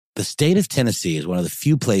The state of Tennessee is one of the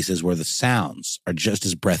few places where the sounds are just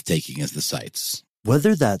as breathtaking as the sights.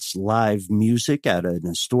 Whether that's live music at an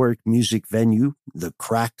historic music venue, the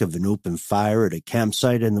crack of an open fire at a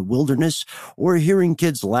campsite in the wilderness, or hearing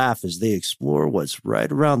kids laugh as they explore what's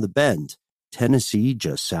right around the bend, Tennessee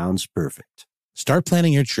just sounds perfect. Start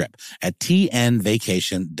planning your trip at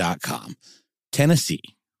tnvacation.com. Tennessee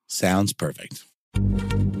sounds perfect.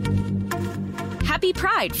 Happy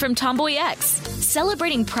Pride from Tomboy X,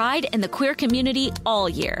 celebrating pride and the queer community all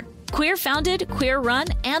year. Queer founded, queer run,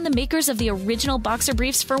 and the makers of the original boxer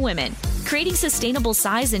briefs for women, creating sustainable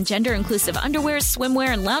size and gender inclusive underwear, swimwear,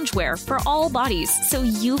 and loungewear for all bodies so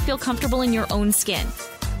you feel comfortable in your own skin.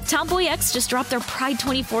 Tomboy X just dropped their Pride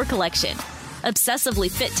 24 collection.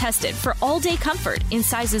 Obsessively fit tested for all day comfort in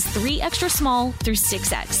sizes 3 extra small through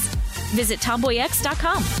 6X. Visit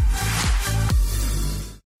tomboyx.com.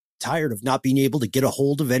 Tired of not being able to get a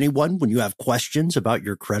hold of anyone when you have questions about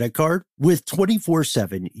your credit card? With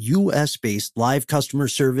 24/7 U.S.-based live customer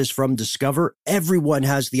service from Discover, everyone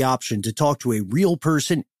has the option to talk to a real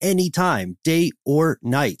person anytime, day or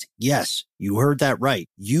night. Yes, you heard that right.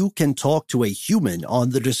 You can talk to a human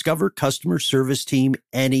on the Discover customer service team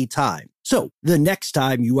anytime. So the next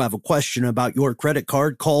time you have a question about your credit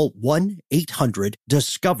card, call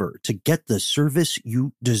 1-800-DISCOVER to get the service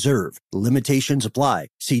you deserve. Limitations apply.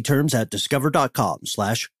 See terms at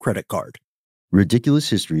discover.com/credit card.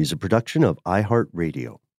 Ridiculous History is a production of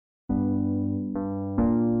iHeartRadio.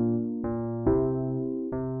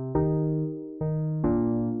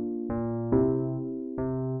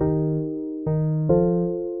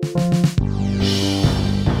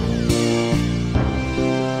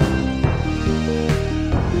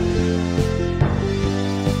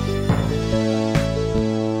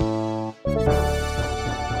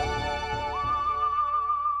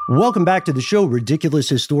 Welcome back to the show, Ridiculous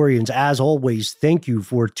Historians. As always, thank you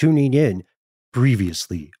for tuning in.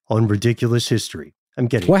 Previously on Ridiculous History. I'm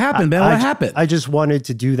kidding. What happened, Ben? What happened? I just wanted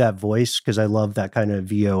to do that voice because I love that kind of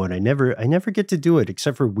VO, and I never get to do it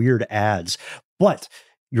except for weird ads. But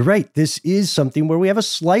you're right. This is something where we have a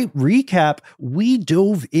slight recap. We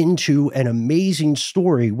dove into an amazing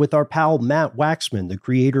story with our pal Matt Waxman, the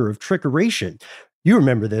creator of Trickeration. You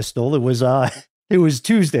remember this, Stoll. It was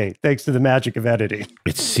Tuesday, thanks to the magic of editing.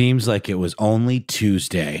 It seems like it was only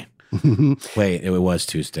Tuesday. Wait, it was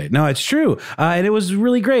Tuesday. No, it's true. And it was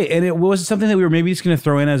really great. And it was something that we were maybe just going to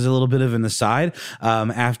throw in as a little bit of an aside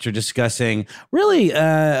after discussing really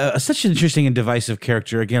such an interesting and divisive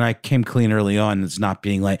character. Again, I came clean early on. It's not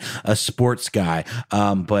being like a sports guy.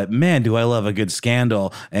 But man, do I love a good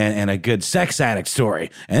scandal and a good sex addict story.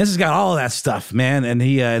 And this has got all of that stuff, man. And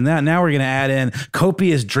now we're going to add in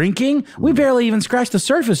copious drinking. We barely even scratched the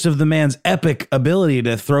surface of the man's epic ability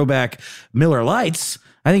to throw back Miller Lights.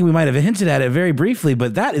 I think we might have hinted at it very briefly,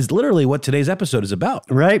 but that is literally what today's episode is about.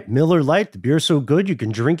 Right. Miller Lite, the beer's so good you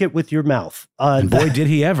can drink it with your mouth. And boy, did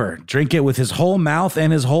he ever. Drink it with his whole mouth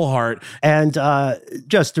and his whole heart. And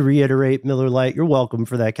just to reiterate, Miller Lite, you're welcome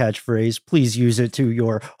for that catchphrase. Please use it to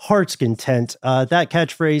your heart's content. That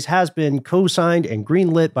catchphrase has been co-signed and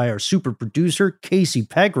greenlit by our super producer, Casey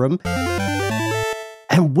Pegram.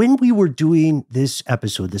 And when we were doing this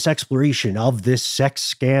episode, this exploration of this sex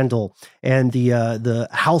scandal and the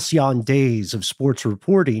halcyon days of sports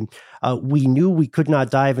reporting, we knew we could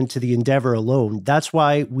not dive into the endeavor alone. That's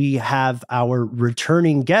why we have our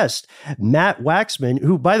returning guest, Matt Waxman,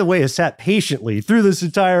 who, by the way, has sat patiently through this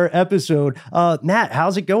entire episode. Matt,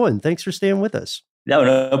 how's it going? Thanks for staying with us.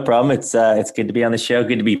 No problem. It's good to be on the show.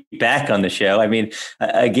 Good to be back on the show. I mean,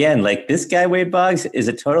 again, like this guy, Wade Boggs, is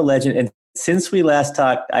a total legend. And since we last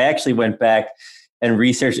talked, I actually went back and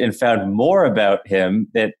researched and found more about him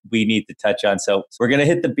that we need to touch on. So we're going to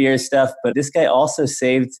hit the beer stuff, but this guy also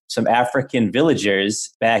saved some African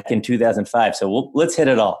villagers back in 2005. So let's hit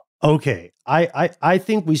it all. Okay. I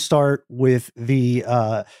think we start with the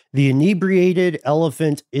inebriated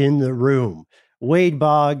elephant in the room. Wade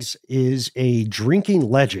Boggs is a drinking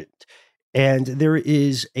legend, and there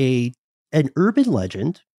is an urban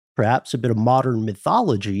legend, perhaps a bit of modern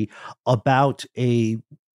mythology, about a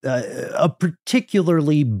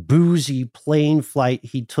particularly boozy plane flight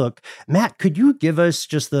he took. Matt, could you give us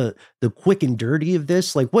just the quick and dirty of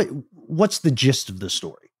this? Like, what's the gist of the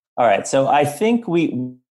story? All right, so I think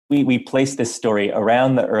we placed this story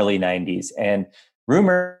around the early 90s, and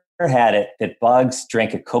rumor had it that Boggs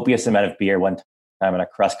drank a copious amount of beer one time on a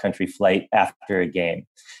cross-country flight after a game.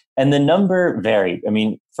 And the number varied. I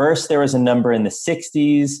mean, first there was a number in the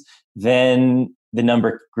 60s, then the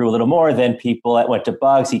number grew a little more, then people that went to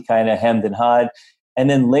Boggs, he kind of hemmed and hawed.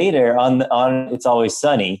 And then later on It's Always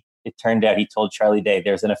Sunny, it turned out he told Charlie Day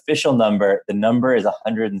there's an official number. The number is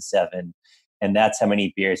 107. And that's how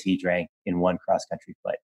many beers he drank in one cross-country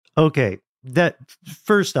flight. Okay. That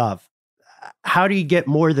first off, how do you get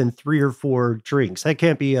more than 3 or 4 drinks? That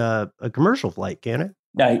can't be a commercial flight, can it?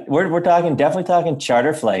 No, we're definitely talking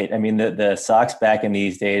charter flight. I mean, the Sox back in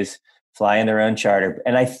these days fly in their own charter.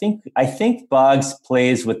 And I think Boggs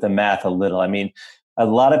plays with the math a little. I mean, a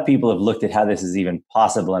lot of people have looked at how this is even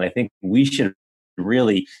possible. And I think we should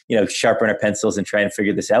really, sharpen our pencils and try and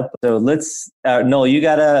figure this out. So let's, Noel, do you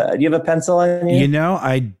have a pencil on you?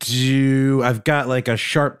 I do. I've got like a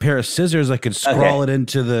sharp pair of scissors. I could scrawl it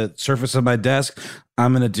into the surface of my desk.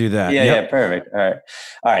 I'm going to do that. Yeah, perfect. All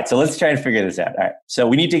right. So let's try and figure this out. All right. So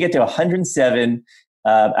we need to get to 107.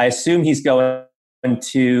 I assume he's going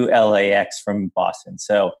to LAX from Boston.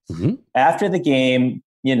 So after the game,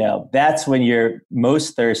 that's when you're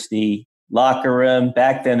most thirsty. Locker room.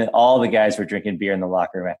 Back then, all the guys were drinking beer in the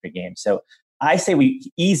locker room after games. So I say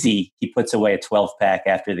he puts away a 12-pack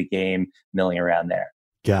after the game, milling around there.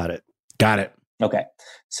 Got it. Okay.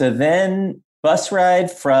 So then bus ride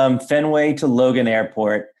from Fenway to Logan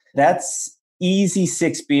Airport. That's easy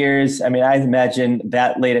 6 beers. I mean, I imagine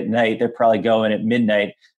that late at night, they're probably going at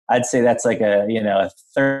midnight. I'd say that's like a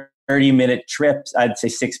 30-minute trip. I'd say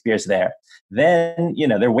 6 beers there. Then,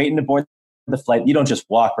 they're waiting to board the flight. You don't just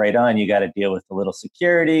walk right on. You got to deal with a little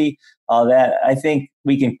security, all that. I think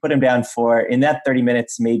we can put him down for, in that 30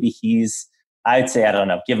 minutes, maybe I'd say, I don't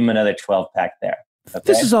know, give him another 12-pack there. Okay?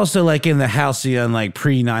 This is also like in the halcyon, like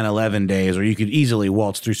pre 9/11 days, where you could easily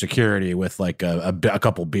waltz through security with like a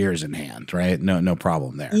couple beers in hand, right? No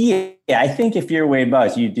problem there. Yeah, I think if you're Wade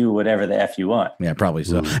Boggs, you do whatever the F you want. Yeah, probably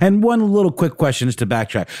so. And one little quick question just to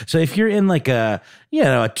backtrack. So if you're in like a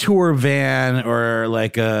tour van or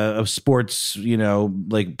like a sports,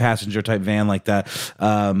 like passenger type van like that,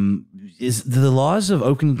 is the laws of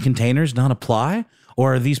open containers not apply?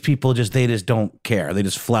 Or are these people they just don't care? They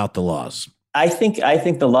just flout the laws? I think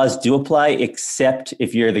the laws do apply, except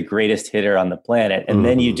if you're the greatest hitter on the planet, and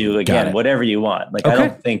then you do again whatever you want. Like I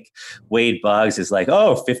don't think Wade Boggs is like,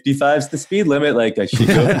 55's the speed limit. Like I should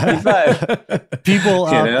go 55. People,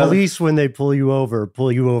 police, when they pull you over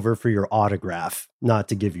for your autograph, not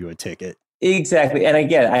to give you a ticket. Exactly, and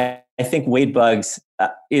again, I think Wade Boggs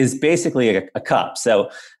is basically a cop. So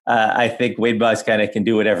I think Wade Boggs kind of can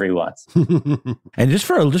do whatever he wants. And just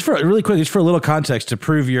for really quick, just for a little context to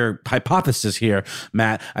prove your hypothesis here,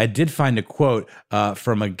 Matt, I did find a quote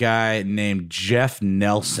from a guy named Jeff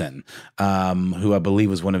Nelson, who I believe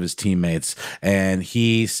was one of his teammates. And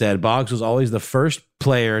he said Boggs was always the first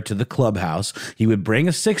player to the clubhouse. He would bring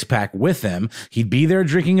a 6-pack with him. He'd be there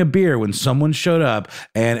drinking a beer when someone showed up.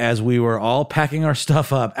 And as we were all packing our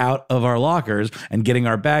stuff up out of our lockers and getting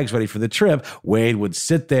our bags ready for the trip, Wade would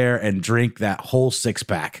sit there and drink that whole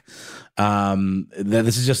 6-pack.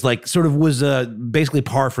 This is just like sort of was basically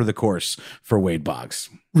par for the course for Wade Boggs.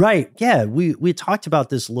 Right. Yeah. We talked about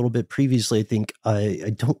this a little bit previously. I think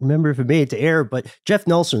I don't remember if it made it to air, but Jeff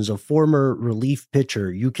Nelson's a former relief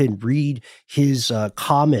pitcher. You can read his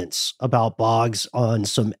comments about Boggs on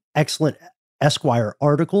some excellent Esquire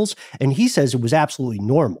articles. And he says it was absolutely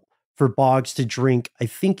normal for Boggs to drink, I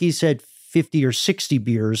think he said 50 or 60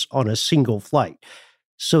 beers on a single flight.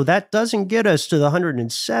 So that doesn't get us to the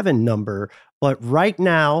 107 number. But right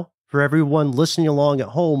now, for everyone listening along at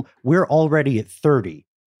home, we're already at 30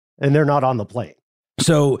 and they're not on the plane.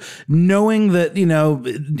 So knowing that,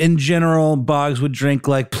 in general, Boggs would drink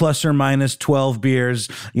like plus or minus 12 beers,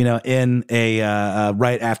 in a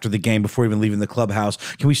right after the game before even leaving the clubhouse.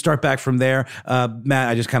 Can we start back from there? Matt,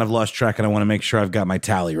 I just kind of lost track and I want to make sure I've got my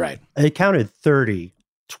tally right. I counted 30,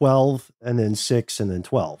 12, and then 6, and then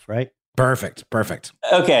 12, right? Perfect.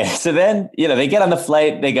 Okay. So then, they get on the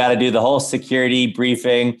flight. They got to do the whole security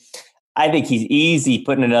briefing. I think he's easy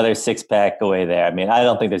putting another 6-pack away there. I mean, I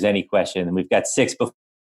don't think there's any question. And we've got 6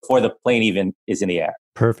 before the plane even is in the air.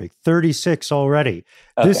 Perfect. 36 already.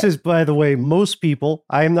 Okay. This is, by the way, most people,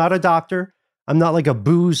 I am not a doctor. I'm not like a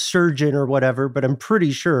booze surgeon or whatever, but I'm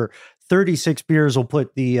pretty sure 36 beers will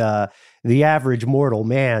put the average mortal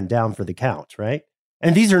man down for the count, right?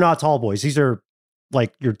 And these are not tall boys. These are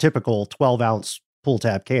like your typical 12-ounce pull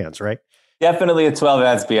tab cans, right? Definitely a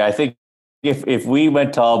 12-ounce beer. I think if we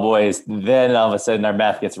went tall boys, then all of a sudden our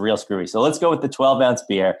math gets real screwy. So let's go with the 12-ounce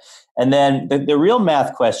beer. And then the real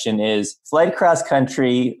math question is flight across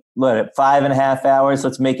country, 5.5 hours.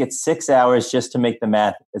 Let's make it 6 hours just to make the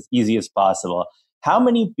math as easy as possible. How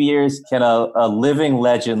many beers can a living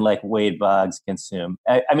legend like Wade Boggs consume?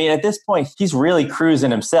 I mean, at this point, he's really cruising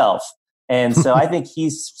himself. And so I think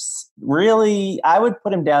he's really, I would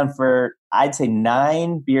put him down for, I'd say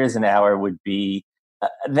 9 beers an hour would be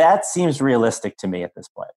That seems realistic to me at this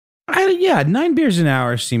point. 9 beers an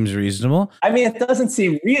hour seems reasonable. I mean, it doesn't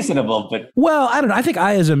seem reasonable, but... Well, I don't know. I think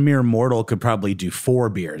I, as a mere mortal, could probably do 4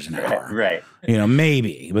 beers an hour. Right.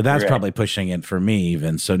 Maybe, but that's probably pushing it for me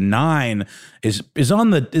even. So 9 is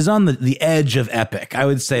on the edge of epic. I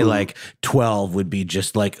would say like 12 would be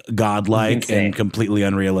just like godlike and completely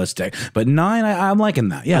unrealistic. But 9, I'm liking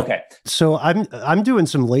that. Yeah. Okay. So I'm doing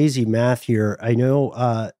some lazy math here. I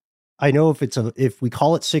know if we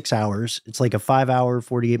call it 6 hours, it's like a 5-hour,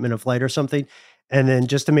 48-minute flight or something. And then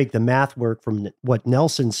just to make the math work from what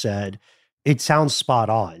Nelson said, it sounds spot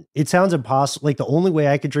on. It sounds impossible. Like the only way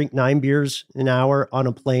I could drink 9 beers an hour on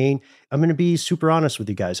a plane, I'm going to be super honest with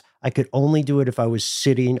you guys. I could only do it if I was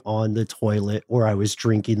sitting on the toilet or I was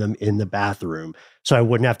drinking them in the bathroom. So I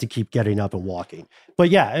wouldn't have to keep getting up and walking. But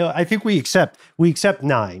yeah, I think we accept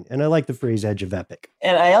 9. And I like the phrase edge of epic.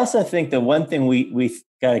 And I also think the one thing we've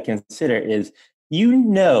got to consider is,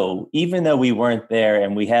 even though we weren't there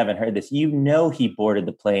and we haven't heard this, he boarded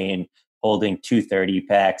the plane holding 2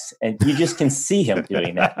 30-packs, and you just can see him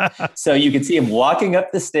doing that. So you can see him walking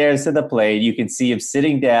up the stairs to the plane. You can see him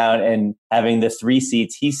sitting down and having the 3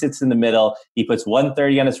 seats. He sits in the middle. He puts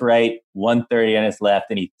 130 on his right, 130 on his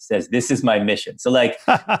left, and he says, "This is my mission." So like,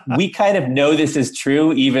 we kind of know this is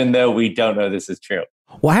true, even though we don't know this is true.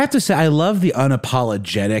 Well, I have to say, I love the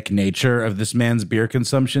unapologetic nature of this man's beer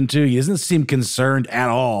consumption, too. He doesn't seem concerned at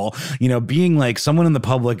all, being like someone in the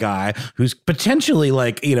public eye who's potentially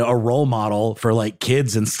like, a role model for like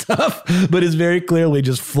kids and stuff, but is very clearly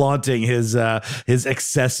just flaunting his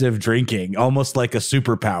excessive drinking, almost like a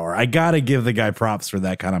superpower. I got to give the guy props for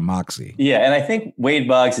that kind of moxie. Yeah. And I think Wade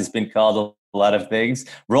Boggs has been called a lot of things.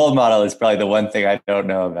 Role model is probably the one thing I don't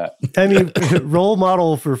know about. I mean, role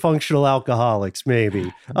model for functional alcoholics,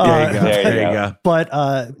 maybe. There you go. But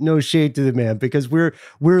no shade to the man, because we're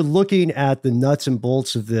looking at the nuts and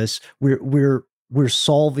bolts of this. We're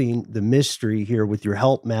solving the mystery here with your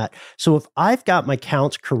help, Matt. So if I've got my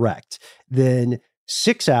counts correct, then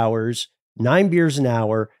 6 hours, 9 beers an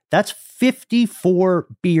hour, that's 54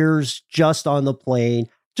 beers just on the plane.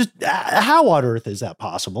 Just how on earth is that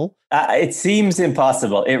possible? It seems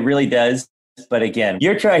impossible. It really does. But again,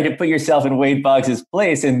 you're trying to put yourself in Wade Boggs'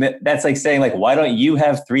 place. And that's like saying, like, why don't you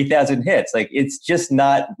have 3,000 hits? Like, it's just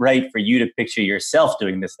not right for you to picture yourself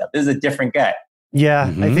doing this stuff. This is a different guy.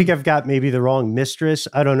 Yeah, I think I've got maybe the wrong mistress.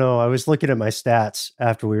 I don't know. I was looking at my stats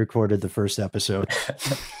after we recorded the first episode.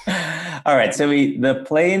 All right. So the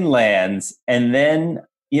plane lands, and then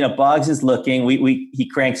Boggs is looking. He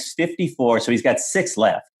cranks 54, so he's got 6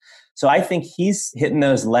 left. So I think he's hitting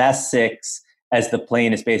those last 6 as the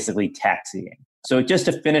plane is basically taxiing. So just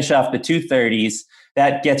to finish off the 230s,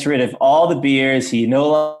 that gets rid of all the beers. He no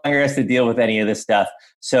longer has to deal with any of this stuff.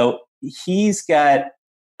 So he's got.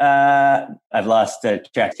 I've lost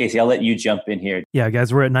track. Casey, I'll let you jump in here. Yeah,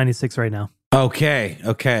 guys, we're at 96 right now. Okay,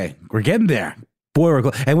 we're getting there. Boy, we're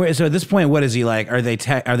close. And so at this point, what is he like? Are they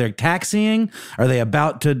taxiing? Are they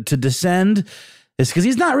about to descend? It's because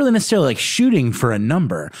he's not really necessarily like shooting for a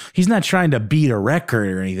number. He's not trying to beat a record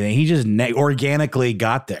or anything. He just organically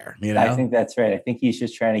got there. I think that's right. I think he's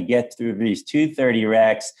just trying to get through these 230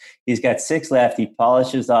 racks. He's got 6 left. He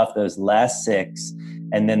polishes off those last 6,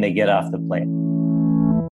 and then they get off the plane.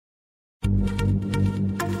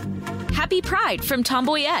 Happy Pride from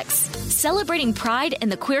Tomboy X, celebrating pride in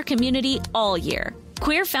the queer community all year.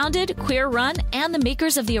 Queer founded, queer run, and the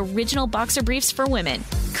makers of the original boxer briefs for women,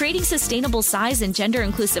 creating sustainable size and gender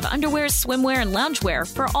inclusive underwear, swimwear, and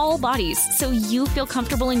loungewear for all bodies so you feel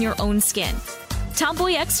comfortable in your own skin.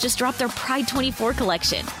 Tomboy X just dropped their Pride 24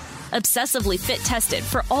 collection, obsessively fit tested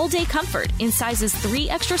for all day comfort in sizes 3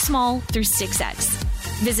 extra small through 6X.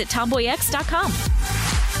 Visit tomboyx.com.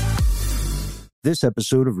 This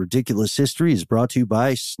episode of Ridiculous History is brought to you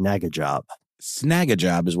by Snagajob.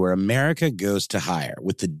 Snagajob is where America goes to hire,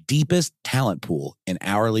 with the deepest talent pool in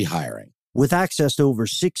hourly hiring. With access to over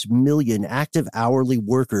 6 million active hourly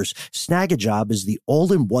workers, Snagajob is the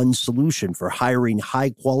all-in-one solution for hiring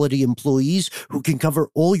high-quality employees who can cover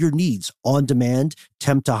all your needs on demand,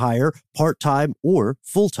 temp to hire, part-time, or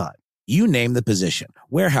full-time. You name the position: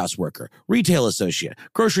 warehouse worker, retail associate,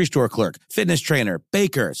 grocery store clerk, fitness trainer,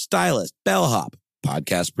 baker, stylist, bellhop,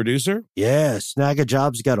 podcast producer. Yeah,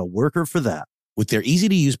 Snagajob's got a worker for that. With their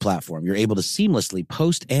easy-to-use platform, you're able to seamlessly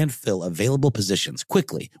post and fill available positions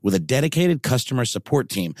quickly with a dedicated customer support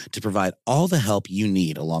team to provide all the help you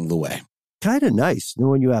need along the way. Kind of nice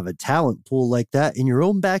knowing you have a talent pool like that in your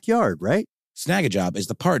own backyard, right? Snagajob is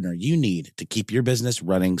the partner you need to keep your business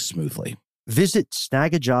running smoothly. Visit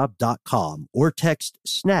snagajob.com or text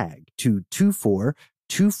SNAG to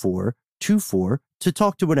 242424 to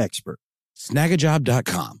talk to an expert.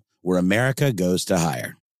 Snagajob.com, where America goes to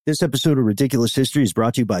hire. This episode of Ridiculous History is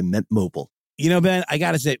brought to you by Mint Mobile. You know, Ben, I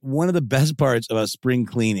got to say, one of the best parts about spring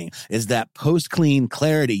cleaning is that post-clean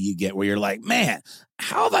clarity you get where you're like, man,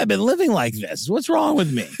 how have I been living like this? What's wrong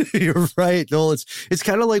with me? You're right, Noel. It's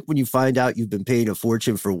kind of like when you find out you've been paying a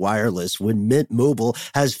fortune for wireless when Mint Mobile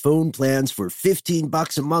has phone plans for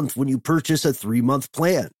 $15 a month when you purchase a 3-month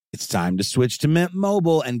plan. It's time to switch to Mint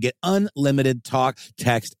Mobile and get unlimited talk,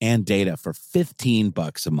 text, and data for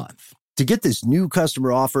 $15 a month. To get this new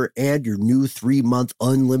customer offer and your new 3-month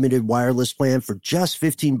unlimited wireless plan for just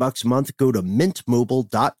 $15 a month, go to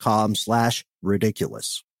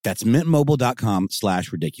mintmobile.com/ridiculous. That's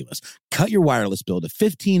mintmobile.com/ridiculous. Cut your wireless bill to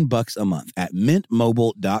 $15 a month at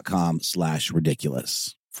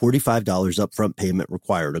mintmobile.com/ridiculous. $45 upfront payment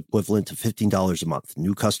required, equivalent to $15 a month.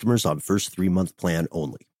 New customers on first 3-month plan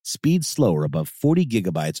only. Speed slower above 40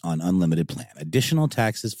 gigabytes on unlimited plan. Additional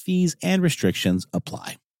taxes, fees, and restrictions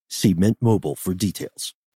apply. See Mint Mobile for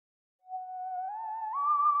details.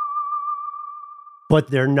 But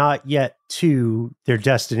they're not yet to their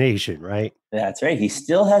destination, right? That's right. He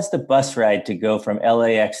still has the bus ride to go from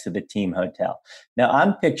LAX to the team hotel. Now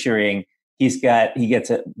I'm picturing he gets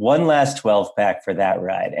one last 12 pack for that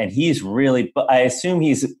ride. And he's really, I assume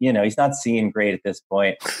he's not seeing great at this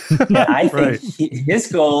point. And I think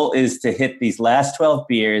his goal is to hit these last 12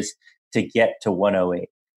 beers to get to 108.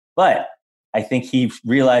 But I think he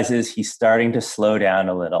realizes he's starting to slow down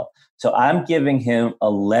a little. So I'm giving him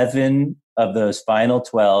 11 of those final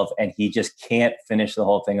 12, and he just can't finish the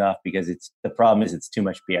whole thing off because the problem is it's too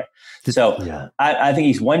much beer. So yeah. I think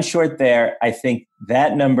he's one short there. I think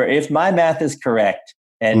that number, if my math is correct,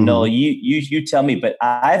 and Noel, you tell me, but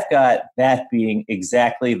I've got that being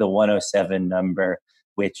exactly the 107 number,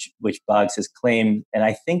 which Boggs has claimed. And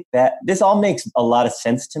I think that this all makes a lot of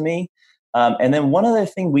sense to me. And then one other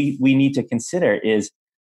thing we need to consider is,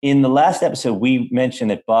 in the last episode, we mentioned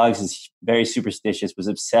that Boggs is very superstitious, was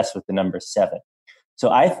obsessed with the number 7. So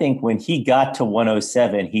I think when he got to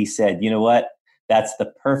 107, he said, you know what? That's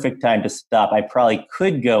the perfect time to stop. I probably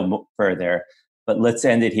could go further, but let's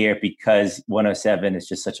end it here because 107 is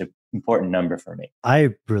just such an important number for me.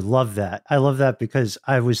 I love that. I love that because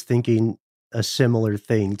I was thinking a similar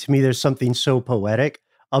thing. To me, there's something so poetic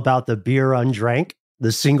about the beer undrank,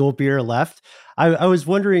 the single beer left. I was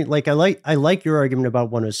wondering, like, I like your argument about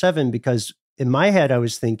 107 because in my head, I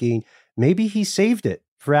was thinking maybe he saved it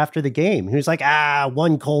for after the game. He was like,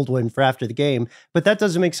 one cold one for after the game. But that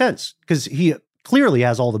doesn't make sense because he clearly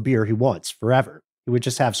has all the beer he wants forever. He would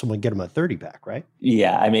just have someone get him a 30 pack, right?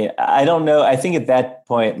 Yeah. I mean, I don't know. I think at that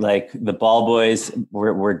point, like the ball boys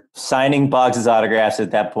were signing Boggs' autographs at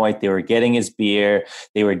that point. They were getting his beer.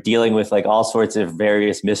 They were dealing with like all sorts of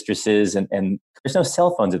various mistresses and there's no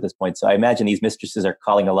cell phones at this point. So I imagine these mistresses are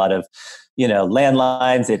calling a lot of,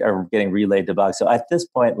 landlines that are getting relayed to Boggs. So at this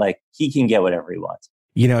point, like he can get whatever he wants.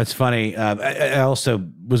 It's funny. I also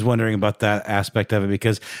was wondering about that aspect of it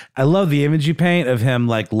because I love the image you paint of him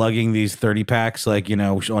like lugging these 30 packs, like,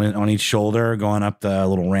 on each shoulder, going up the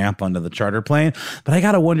little ramp onto the charter plane. But I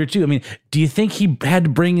got to wonder too. I mean, do you think he had to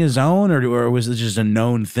bring his own or was it just a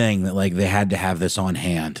known thing that like they had to have this on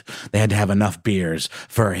hand? They had to have enough beers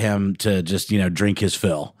for him to just, drink his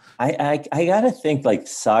fill. I got to think like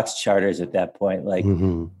Sox charters at that point, like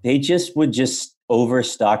they just would just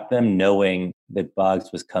overstock them knowing that Boggs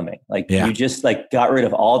was coming. You just like got rid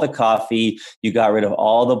of all the coffee, you got rid of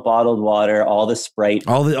all the bottled water, all the Sprite,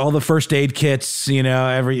 all the first aid kits,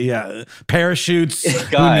 parachutes.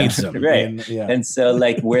 Who needs them? Right. And so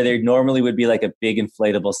like where there normally would be like a big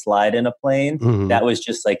inflatable slide in a plane, that was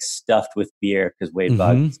just like stuffed with beer because Wade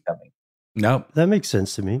Boggs was coming. Nope. That makes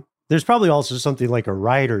sense to me. There's probably also something like a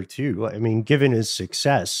rider too. I mean, given his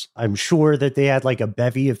success, I'm sure that they had like a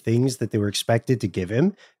bevy of things that they were expected to give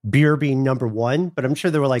him, beer being number one, but I'm sure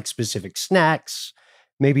there were like specific snacks,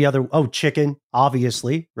 maybe chicken,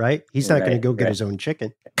 obviously, right? He's not going to go get his own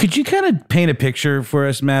chicken. Could you kind of paint a picture for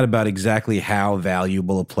us, Matt, about exactly how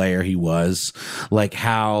valuable a player he was, like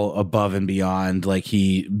how above and beyond, like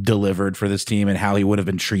he delivered for this team and how he would have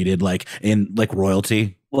been treated like in like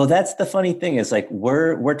royalty? Well, that's the funny thing is like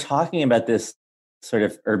we're talking about this sort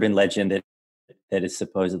of urban legend that is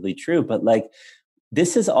supposedly true, but like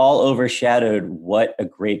this has all overshadowed what a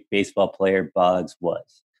great baseball player Boggs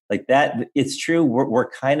was. Like that, it's true. We're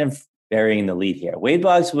kind of burying the lead here. Wade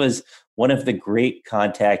Boggs was one of the great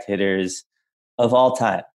contact hitters of all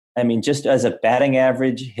time. I mean, just as a batting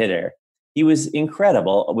average hitter, he was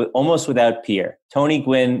incredible, almost without peer. Tony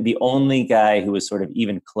Gwynn, the only guy who was sort of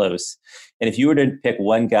even close. And if you were to pick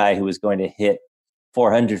one guy who was going to hit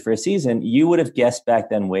 400 for a season, you would have guessed back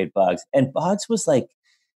then Wade Boggs. And Boggs was like,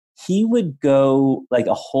 he would go like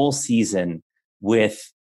a whole season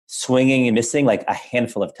with swinging and missing like a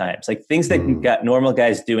handful of times, like things that normal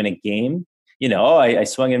guys do in a game. I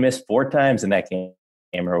swung and missed 4 times in that game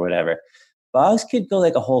or whatever. Boggs could go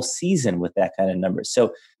like a whole season with that kind of number.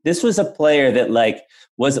 So this was a player that like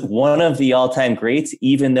was one of the all-time greats,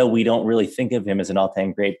 even though we don't really think of him as an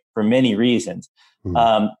all-time great for many reasons.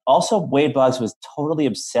 Also, Wade Boggs was totally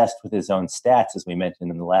obsessed with his own stats, as we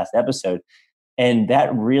mentioned in the last episode. And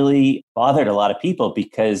that really bothered a lot of people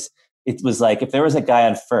because it was like, if there was a guy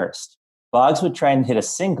on first, Boggs would try and hit a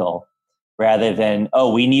single rather than,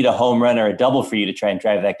 we need a home run or a double for you to try and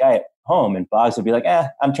drive that guy home. And Boggs would be like,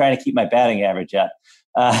 I'm trying to keep my batting average up.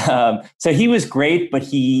 So he was great, but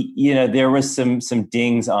there was some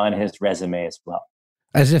dings on his resume as well.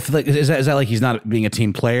 As if like, is that like he's not being a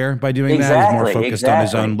team player by doing that? He's more focused on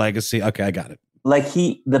his own legacy. Okay, I got it. Like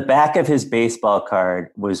the back of his baseball card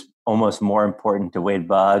was almost more important to Wade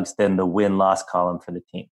Boggs than the win-loss column for the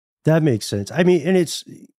team. That makes sense. I mean, and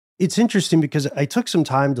it's interesting because I took some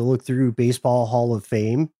time to look through Baseball Hall of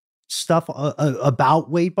Fame stuff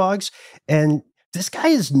about Wade Boggs, and this guy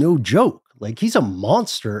is no joke. Like, he's a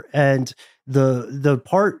monster. And the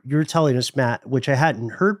part you're telling us, Matt, which I hadn't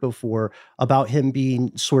heard before, about him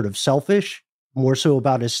being sort of selfish, more so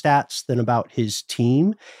about his stats than about his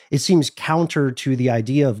team, it seems counter to the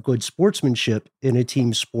idea of good sportsmanship in a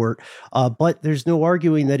team sport. But there's no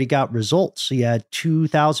arguing that he got results. He had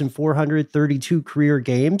 2,432 career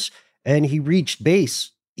games, and he reached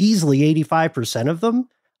base easily 85% of them.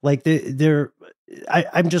 Like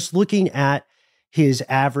I'm just looking at his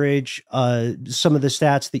average, some of the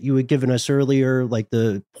stats that you had given us earlier, like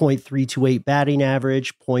the .328 batting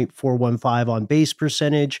average, .415 on base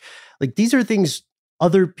percentage. Like, these are things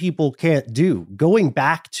other people can't do. Going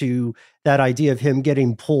back to that idea of him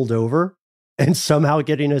getting pulled over and somehow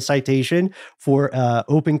getting a citation for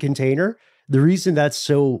open container, the reason that's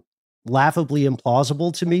so laughably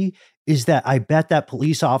implausible to me is that I bet that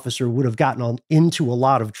police officer would have gotten into a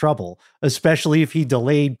lot of trouble, especially if he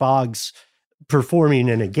delayed Boggs performing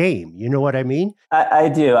in a game. You know what I mean? I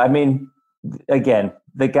do. I mean, again,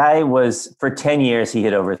 the guy was, for 10 years, he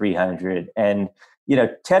hit over 300. And,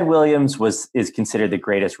 Ted Williams is considered the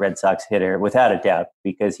greatest Red Sox hitter without a doubt,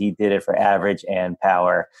 because he did it for average and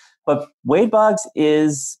power. But Wade Boggs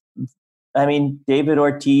is, David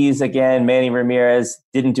Ortiz, again, Manny Ramirez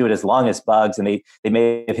didn't do it as long as Boggs, and they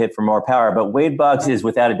may have hit for more power. But Wade Boggs is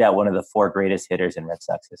without a doubt one of the 4 greatest hitters in Red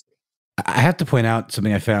Sox history. I have to point out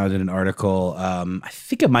something I found in an article. I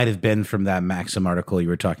think it might have been from that Maxim article you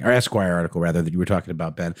were talking, or Esquire article rather, that you were talking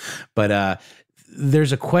about, Ben. But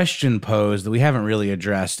there's a question posed that we haven't really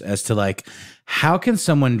addressed as to like, how can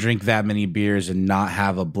someone drink that many beers and not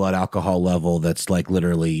have a blood alcohol level that's like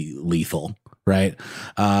literally lethal? Right.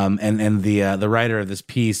 And the writer of this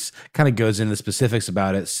piece kind of goes into the specifics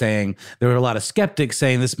about it, saying there were a lot of skeptics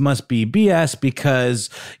saying this must be BS because,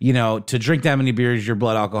 to drink that many beers, your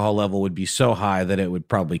blood alcohol level would be so high that it would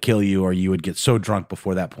probably kill you, or you would get so drunk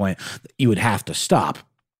before that point that you would have to stop.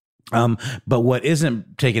 But what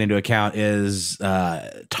isn't taken into account is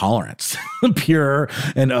tolerance, pure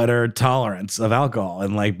and utter tolerance of alcohol.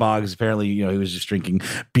 And like Boggs, apparently, he was just drinking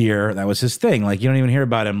beer. That was his thing. Like, you don't even hear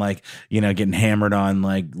about him, like, getting hammered on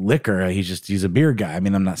like liquor. He's a beer guy. I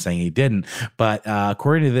mean, I'm not saying he didn't, but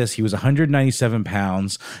according to this, he was 197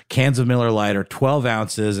 pounds, cans of Miller Lite are 12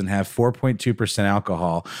 ounces and have 4.2%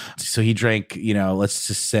 alcohol. So he drank, let's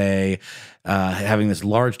just say, having this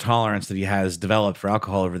large tolerance that he has developed for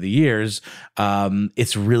alcohol over the years,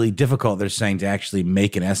 it's really difficult, they're saying, to actually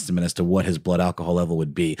make an estimate as to what his blood alcohol level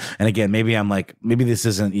would be. And again, maybe this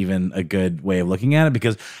isn't even a good way of looking at it,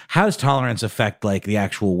 because how does tolerance affect like the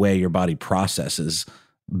actual way your body processes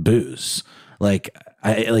booze? Like,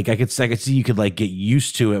 I could see you could like get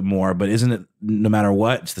used to it more, but isn't it, no matter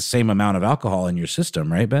what, it's the same amount of alcohol in your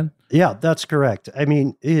system, right, Ben? Yeah, that's correct. I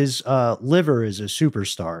mean, his liver is a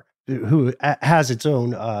superstar who has its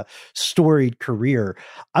own storied career.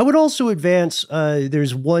 I would also advance,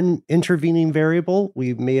 there's one intervening variable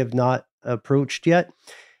we may have not approached yet.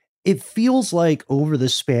 It feels like over the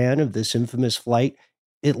span of this infamous flight,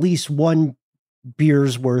 at least 1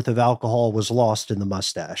 beer's worth of alcohol was lost in the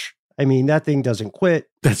mustache. I mean, that thing doesn't quit.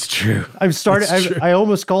 That's true. I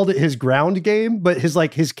almost called it his ground game, but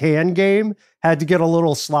his can game had to get a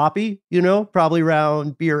little sloppy, probably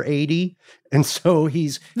around beer 80. And so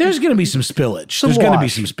there's going to be some spillage. There's going to be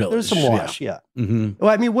some spillage. There's some wash. Yeah. Mm-hmm. Well,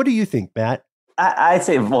 I mean, what do you think, Matt? I'd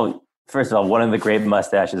say, well, first of all, one of the great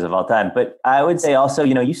mustaches of all time. But I would say also,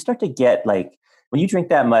 you start to get like, when you drink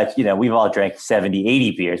that much, we've all drank 70,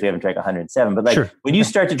 80 beers. We haven't drank 107. But like, sure, when you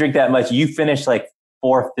start to drink that much, you finish like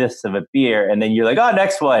 4/5 of a beer, and then you're like, oh,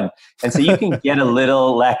 next one. And so you can get a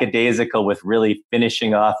little lackadaisical with really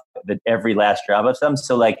finishing off every last drop of some.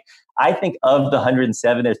 So like, I think of the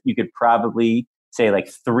 107, you could probably say like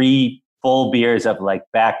 3 full beers of like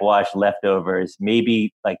backwash leftovers.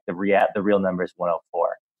 Maybe like the real number is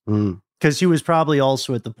 104. Because he was probably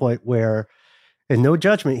also at the point where, and no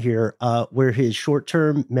judgment here, where his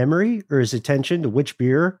short-term memory or his attention to which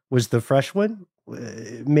beer was the fresh one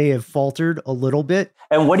may have faltered a little bit.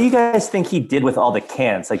 And what do you guys think he did with all the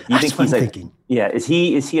cans? Like, do you think he's like, thinking. Yeah, is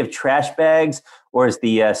he have trash bags, or is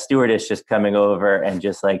the stewardess just coming over and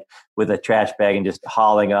just like with a trash bag and just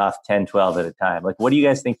hauling off 10, 12 at a time? Like, what do you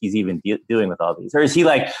guys think he's even doing with all these? Or is he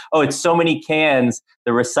like, oh, it's so many cans,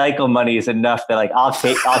 the recycle money is enough that like I'll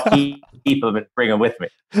keep them and bring them with me.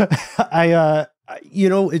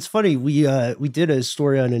 It's funny. We did a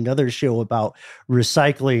story on another show about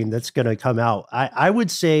recycling that's going to come out. I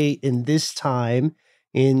would say in this time,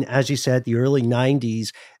 in, as you said, the early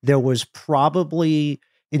 90s, there was probably,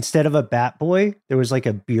 instead of a bat boy, there was like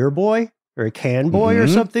a beer boy or a can boy or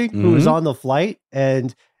something who was on the flight,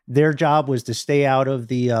 and their job was to stay out of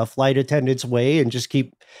the flight attendant's way and just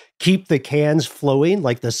keep the cans flowing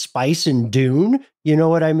like the Spice and Dune. You know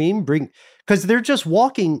what I mean? Because they're just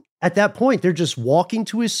walking. At that point, they're just walking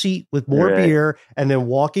to his seat with more beer and then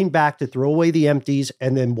walking back to throw away the empties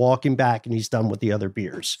and then walking back, and he's done with the other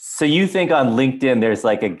beers. So you think on LinkedIn, there's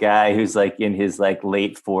like a guy who's like in his like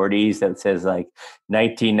late 40s that says like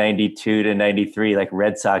 1992 to 93, like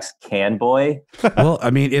Red Sox can boy? Well,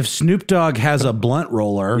 I mean, if Snoop Dogg has a blunt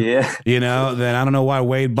roller, then I don't know why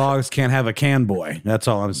Wade Boggs can't have a can boy. That's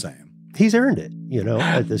all I'm saying. He's earned it,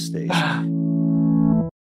 at this stage.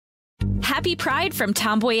 Happy Pride from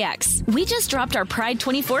Tomboy X. We just dropped our Pride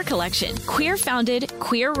 24 collection. Queer founded,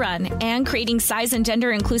 queer run, and creating size and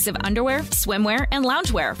gender inclusive underwear, swimwear, and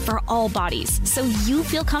loungewear for all bodies, so you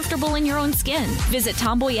feel comfortable in your own skin. Visit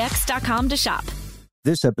tomboyx.com to shop.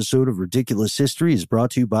 This episode of Ridiculous History is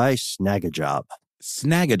brought to you by Snagajob.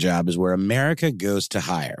 Snagajob is where America goes to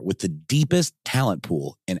hire, with the deepest talent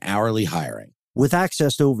pool in hourly hiring. With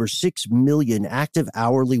access to over 6 million active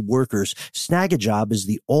hourly workers, Snagajob is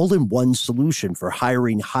the all-in-one solution for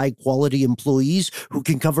hiring high-quality employees who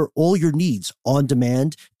can cover all your needs on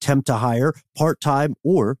demand, temp to hire, part-time,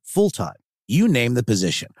 or full-time. You name the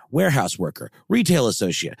position: warehouse worker, retail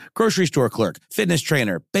associate, grocery store clerk, fitness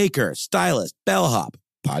trainer, baker, stylist, bellhop,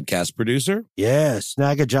 podcast producer. Yeah,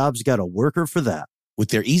 Snagajob's got a worker for that. With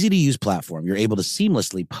their easy-to-use platform, you're able to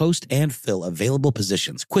seamlessly post and fill available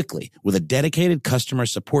positions quickly with a dedicated customer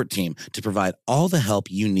support team to provide all the help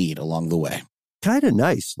you need along the way. Kind of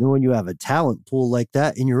nice knowing you have a talent pool like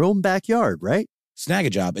that in your own backyard, right?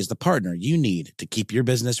 Snagajob is the partner you need to keep your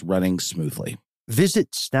business running smoothly.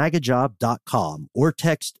 Visit snagajob.com or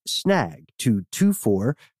text SNAG to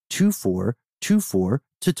 242424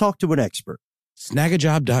 to talk to an expert.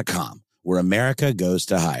 Snagajob.com, where America goes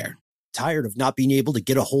to hire. Tired of not being able to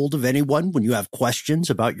get a hold of anyone when you have questions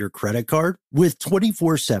about your credit card? With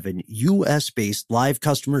 24/7 U.S.-based live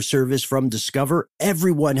customer service from Discover,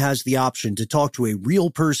 everyone has the option to talk to a real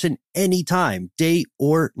person anytime, day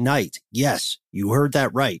or night. Yes, you heard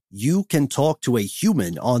that right. You can talk to a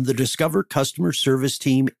human on the Discover customer service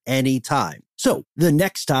team anytime. So the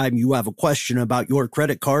next time you have a question about your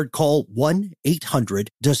credit card, call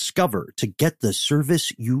 1-800-DISCOVER to get the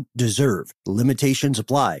service you deserve. Limitations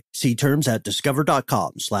apply. See terms at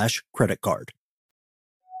discover.com/credit card.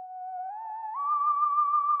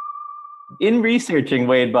 In researching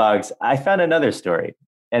Wade Boggs, I found another story.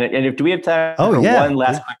 And do we have time for one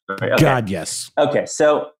last quick story? Okay. God, yes. Okay,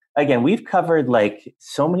 so again, we've covered like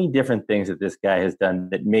so many different things that this guy has done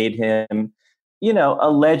that made him, a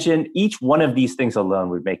legend. Each one of these things alone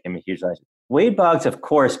would make him a huge legend. Wade Boggs, of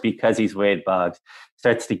course, because he's Wade Boggs,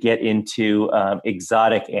 starts to get into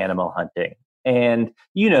exotic animal hunting. And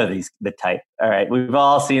the type. All right, we've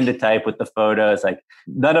all seen the type with the photos. Like,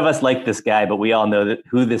 none of us like this guy, but we all know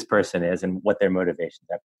who this person is and what their motivations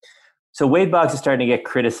are. So Wade Boggs is starting to get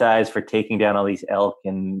criticized for taking down all these elk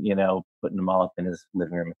and, putting them all up in his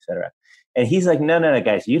living room, et cetera. And he's like, no,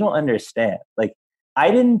 guys, you don't understand. Like,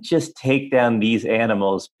 I didn't just take down these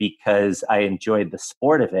animals because I enjoyed the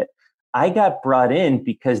sport of it. I got brought in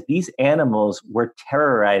because these animals were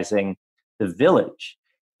terrorizing the village.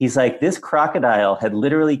 He's like, this crocodile had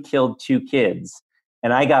literally killed 2 kids,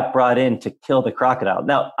 and I got brought in to kill the crocodile.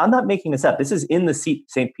 Now, I'm not making this up. This is in the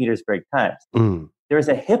St. Petersburg Times. There was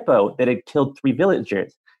a hippo that had killed 3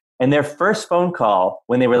 villagers. And their first phone call,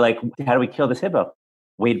 when they were like, how do we kill this hippo?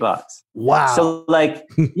 Wade Boggs. Wow. So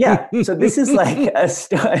so this is like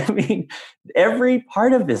I mean, every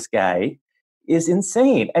part of this guy is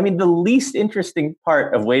insane. I mean, the least interesting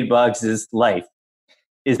part of Wade Boggs' life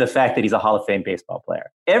is the fact that he's a Hall of Fame baseball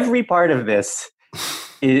player. Every part of this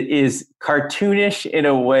is cartoonish in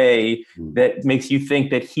a way that makes you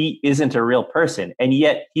think that he isn't a real person. And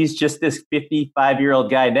yet he's just this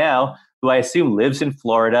 55-year-old guy now who I assume lives in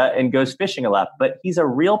Florida and goes fishing a lot. But he's a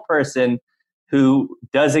real person who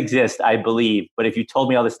does exist, I believe. But if you told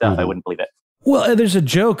me all this stuff, I wouldn't believe it. Well, there's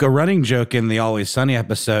a running joke in the Always Sunny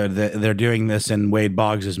episode that they're doing this in Wade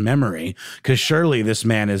Boggs' memory, because surely this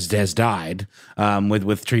man has died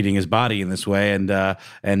with treating his body in this way,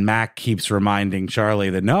 and Mac keeps reminding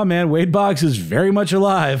Charlie that no, man, Wade Boggs is very much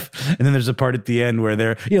alive. And then there's a part at the end where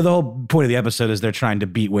they're, the whole point of the episode is they're trying to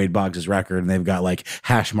beat Wade Boggs' record, and they've got like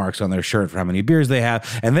hash marks on their shirt for how many beers they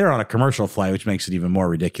have, and they're on a commercial flight, which makes it even more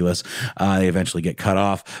ridiculous. They eventually get cut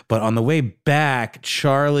off, but on the way back,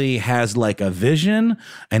 Charlie has like a vision,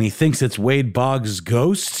 and he thinks it's Wade Boggs'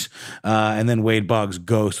 ghost, and then Wade Boggs'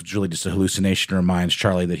 ghost, which is really just a hallucination, reminds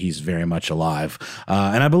Charlie that he's very much alive,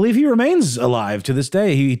 and I believe he remains alive to this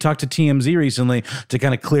day. He talked to TMZ recently to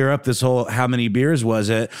kind of clear up this whole how many beers was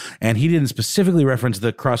it, and he didn't specifically reference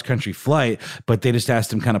the cross-country flight, but they just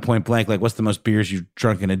asked him kind of point blank, like, what's the most beers you've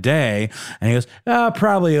drunk in a day? And he goes,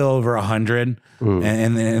 probably over 100.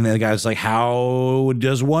 And the guy's like, how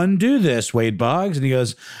does one do this, Wade Boggs? And he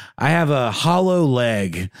goes, I have a hollow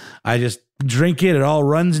leg. I just drink it. It all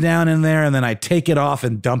runs down in there, and then I take it off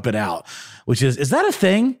and dump it out. Which is that a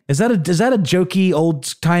thing? Is that a jokey,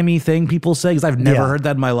 old timey thing people say? Because I've never heard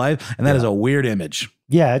that in my life, and that is a weird image.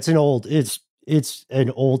 Yeah, it's an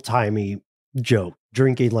old timey joke.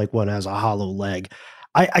 Drinking like one has a hollow leg.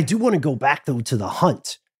 I do want to go back though to the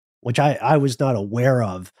hunt, which I was not aware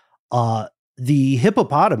of. The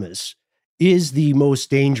hippopotamus is the most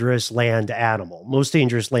dangerous land animal, most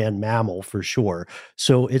dangerous land mammal for sure.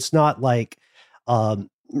 So it's not like,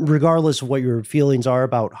 regardless of what your feelings are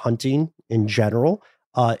about hunting in general,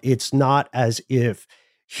 it's not as if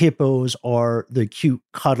hippos are the cute,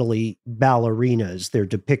 cuddly ballerinas they're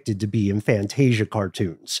depicted to be in Fantasia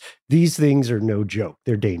cartoons. These things are no joke.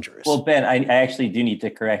 They're dangerous. Well, Ben, I actually do need to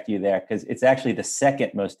correct you there, because it's actually the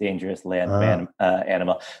second most dangerous land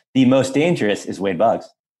animal. The most dangerous is Wade Boggs.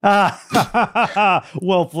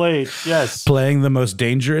 Well played. Yes. Playing the most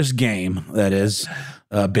dangerous game, that is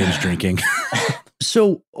binge drinking.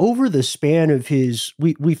 So over the span of his,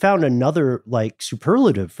 we found another like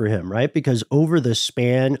superlative for him, right? Because over the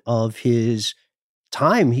span of his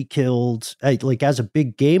time, he killed, like as a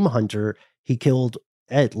big game hunter, he killed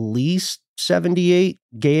at least 78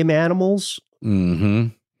 game animals. Mm-hmm.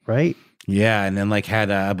 Right? Yeah, and then like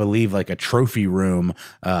had, I believe, like a trophy room,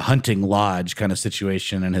 hunting lodge kind of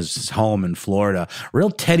situation in his home in Florida.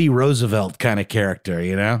 Real Teddy Roosevelt kind of character,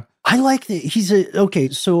 you know? I like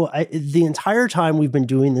that. So the entire time we've been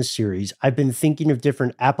doing this series, I've been thinking of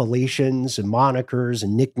different appellations and monikers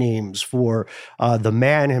and nicknames for the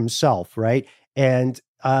man himself, right? And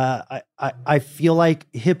I feel like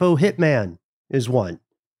Hippo Hitman is one.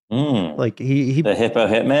 Like he the Hippo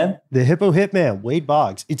Hitman? The Hippo Hitman, Wade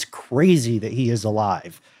Boggs. It's crazy that he is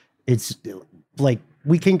alive. It's like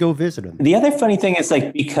we can go visit him. The other funny thing is,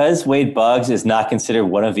 like, because Wade Boggs is not considered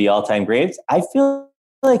one of the all-time greats, I feel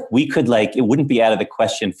like we could, like, it wouldn't be out of the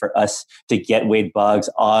question for us to get Wade Boggs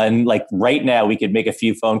on. Like right now, we could make a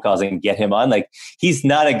few phone calls and get him on. Like, he's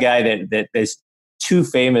not a guy that is too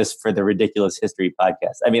famous for the Ridiculous History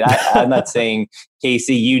podcast. I mean, I'm not saying,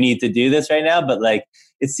 Casey, you need to do this right now, but like,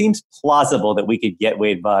 it seems plausible that we could get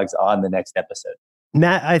Wade Boggs on the next episode.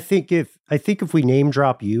 Matt, I think if we name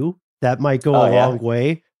drop you, that might go a long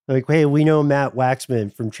way. Like, hey, we know Matt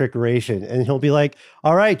Waxman from Trickeration, and he'll be like,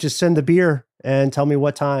 all right, just send the beer and tell me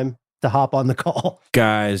what time to hop on the call.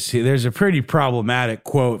 Guys, there's a pretty problematic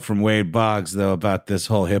quote from Wade Boggs, though, about this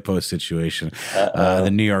whole hippo situation. The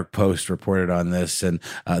New York Post reported on this, and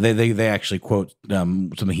they actually quote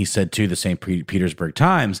something he said to the St. Petersburg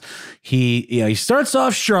Times. He starts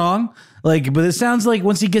off strong, but it sounds like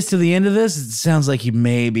once he gets to the end of this, it sounds like he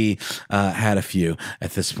maybe had a few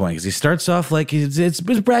at this point, because he starts off like it's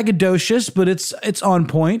braggadocious, but it's on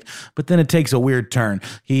point. But then it takes a weird turn.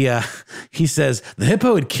 He says the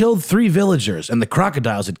hippo had killed 3 villagers and the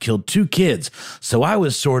crocodiles had killed 2 kids. So I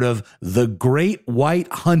was sort of the great white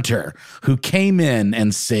hunter who came in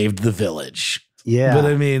and saved the village. Yeah. But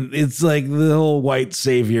I mean, it's like the whole white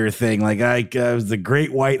savior thing. Like I was the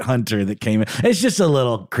great white hunter that came in. It's just a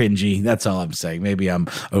little cringy. That's all I'm saying. Maybe I'm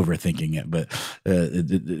overthinking it, but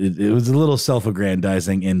it was a little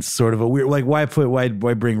self-aggrandizing in sort of a weird, like why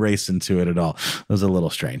bring race into it at all? It was a little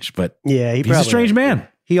strange, but yeah, he's a strange man.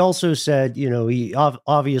 He also said, he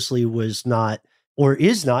obviously was not or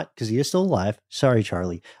is not, because he is still alive. Sorry,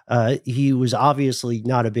 Charlie. He was obviously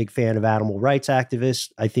not a big fan of animal rights activists.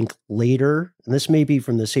 I think later, and this may be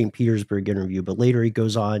from the St. Petersburg interview, but later he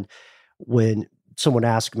goes on when someone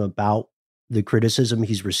asked him about the criticism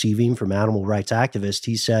he's receiving from animal rights activists.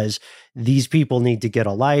 He says, these people need to get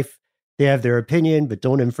a life. They have their opinion, but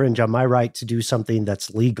don't infringe on my right to do something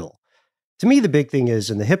that's legal. To me, the big thing is,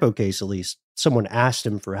 in the hippo case at least, someone asked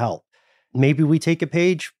him for help. Maybe we take a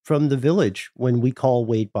page from The Village when we call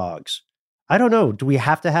Wade Boggs. I don't know. Do we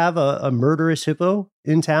have to have a murderous hippo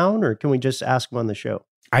in town, or can we just ask him on the show?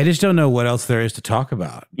 I just don't know what else there is to talk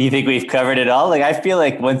about. You think we've covered it all? Like, I feel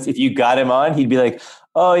like if you got him on, he'd be like,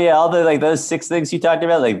 oh yeah, all the those 6 things you talked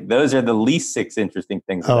about, like those are the least 6 interesting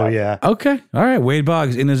things. Oh yeah. Okay. All right. Wade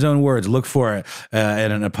Boggs, in his own words, look for it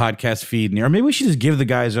in a podcast feed. Or maybe we should just give the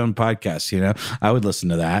guy his own podcast. You know, I would listen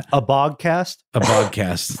to that. A bogcast? A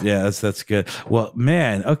podcast. Yeah, that's good. Well,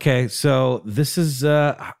 man. Okay. So this is,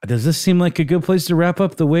 does this seem like a good place to wrap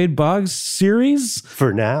up the Wade Boggs series?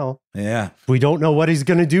 For now. Yeah. We don't know what he's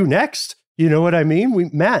going to do next. You know what I mean?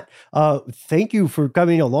 Matt, thank you for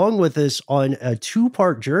coming along with us on a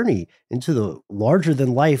 2-part journey into the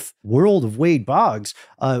larger-than-life world of Wade Boggs.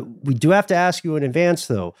 We do have to ask you in advance,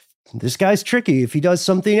 though. This guy's tricky. If he does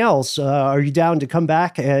something else, are you down to come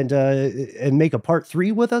back and make a part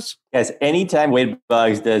 3 with us? Yes, anytime Wade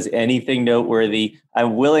Boggs does anything noteworthy,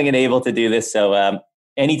 I'm willing and able to do this. So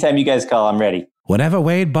anytime you guys call, I'm ready. Whenever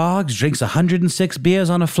Wade Boggs drinks 106 beers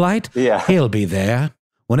on a flight, he'll be there.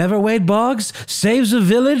 Whenever Wade Boggs saves a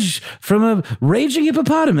village from a raging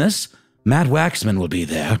hippopotamus, Matt Waxman will be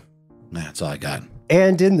there. That's all I got.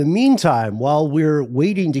 And in the meantime, while we're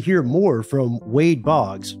waiting to hear more from Wade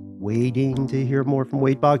Boggs,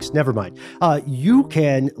 never mind. You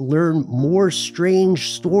can learn more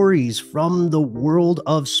strange stories from the world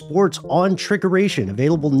of sports on Trickeration,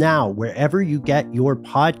 available now wherever you get your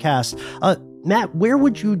podcasts. Matt, where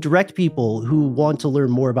would you direct people who want to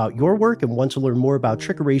learn more about your work and want to learn more about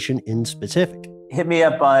Trickeration in specific? Hit me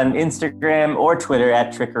up on Instagram or Twitter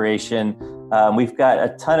at Trickeration. We've got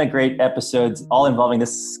a ton of great episodes, all involving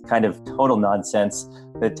this kind of total nonsense.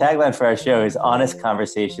 The tagline for our show is honest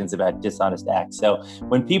conversations about dishonest acts. So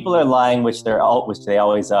when people are lying, which they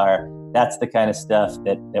always are, that's the kind of stuff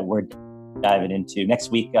that we're diving into.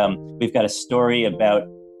 Next week, we've got a story about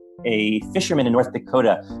a fisherman in North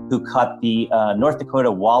Dakota who caught the North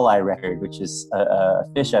Dakota walleye record, which is a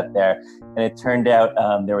fish up there. And it turned out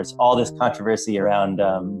there was all this controversy around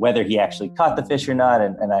whether he actually caught the fish or not.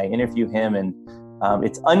 And I interview him, and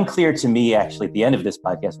it's unclear to me, actually, at the end of this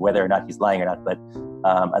podcast, whether or not he's lying or not. But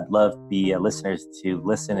I'd love the listeners to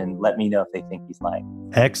listen and let me know if they think he's lying.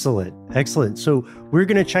 Excellent. So we're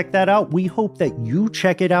going to check that out. We hope that you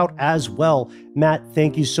check it out as well. Matt,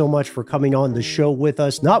 thank you so much for coming on the show with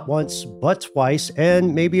us, not once, but twice,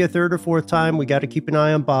 and maybe a 3rd or 4th time. We got to keep an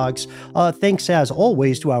eye on Boggs. Thanks, as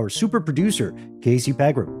always, to our super producer, Casey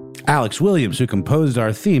Pegram. Alex Williams, who composed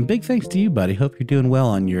our theme. Big thanks to you, buddy. Hope you're doing well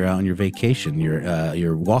on your vacation, your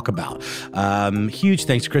walkabout. Huge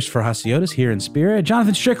thanks to Christopher Hasiotis here in spirit.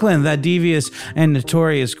 Jonathan Strickland, that devious and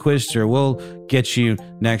notorious quizster. We'll get you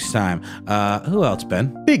next time. Who else,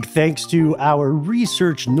 Ben? Big thanks to our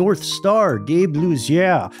research North Star, Gabe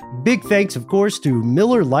Luzier. Big thanks, of course, to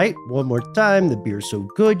Miller Lite. One more time, the beer's so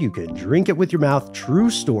good you can drink it with your mouth. True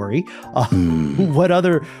story. What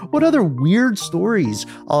other weird stories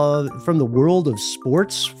from the world of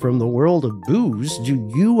sports, from the world of booze, do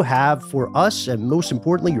you have for us, and most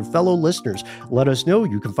importantly, your fellow listeners? Let us know.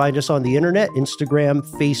 You can find us on the internet, Instagram,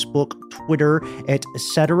 Facebook, Twitter,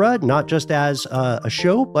 etc. Not just as a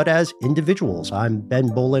show, but as individuals. I'm Ben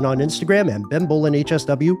Bolin on Instagram and Ben Bolin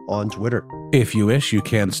HSW on Twitter. If you wish, you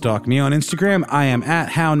can stalk me on Instagram. I am at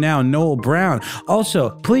HowNowNoelBrown. Also,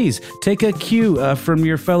 please take a cue from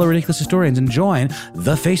your fellow Ridiculous Historians and join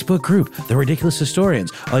the Facebook group, The Ridiculous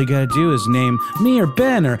Historians. All you gotta do is name me or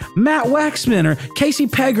Ben or Matt Waxman or Casey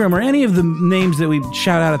Pegram or any of the names that we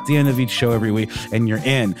shout out at the end of each show every week, and you're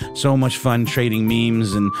in. So much fun trading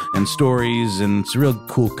memes and stories, and it's a real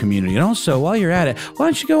cool community. And also, while you're at it, why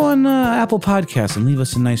don't you go on Apple Podcasts and leave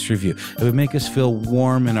us a nice review? It would make us feel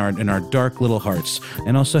warm in our dark little hearts,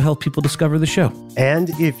 and also help people discover the show. And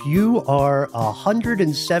if you are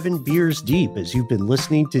 107 beers deep as you've been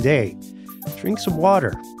listening today, drink some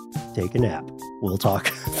water, take a nap. We'll talk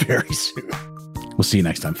very soon. We'll see you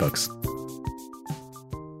next time, folks.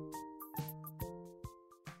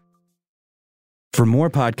 For more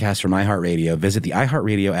podcasts from iHeartRadio, visit the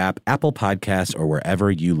iHeartRadio app, Apple Podcasts, or wherever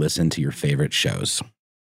you listen to your favorite shows.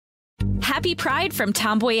 Happy Pride from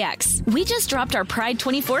Tomboy X. We just dropped our Pride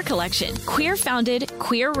 24 collection. Queer founded,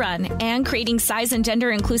 queer run, and creating size and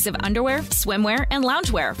gender inclusive underwear, swimwear, and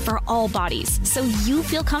loungewear for all bodies, so you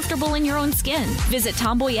feel comfortable in your own skin. Visit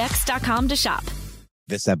tomboyx.com to shop.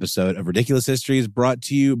 This episode of Ridiculous History is brought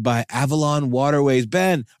to you by Avalon Waterways.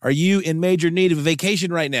 Ben, are you in major need of a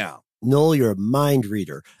vacation right now? Noel, you're a mind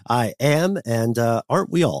reader. I am, and aren't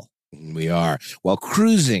we all? We are. While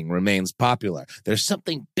cruising remains popular, there's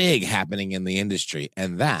something big happening in the industry,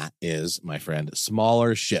 and that is, my friend,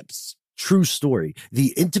 smaller ships. True story.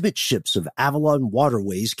 The intimate ships of Avalon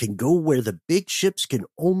Waterways can go where the big ships can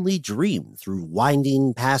only dream, through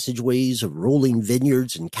winding passageways of rolling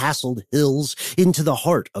vineyards and castled hills into the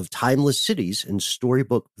heart of timeless cities and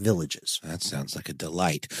storybook villages. That sounds like a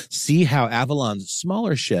delight. See how Avalon's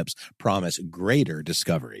smaller ships promise greater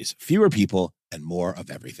discoveries, fewer people, and more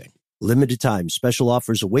of everything. Limited time special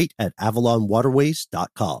offers await at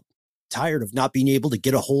avalonwaterways.com. Tired of not being able to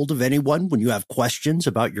get a hold of anyone when you have questions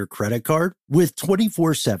about your credit card? With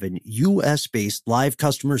 24/7 U.S.-based live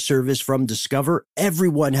customer service from Discover,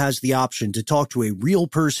 everyone has the option to talk to a real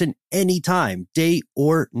person anytime, day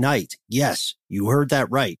or night. Yes, you heard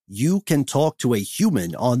that right. You can talk to a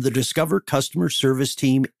human on the Discover customer service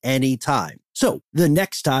team anytime. So the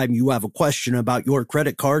next time you have a question about your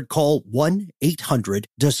credit card, call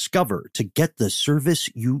 1-800-DISCOVER to get the service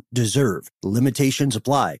you deserve. Limitations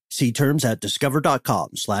apply. See terms at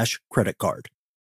discover.com/credit card.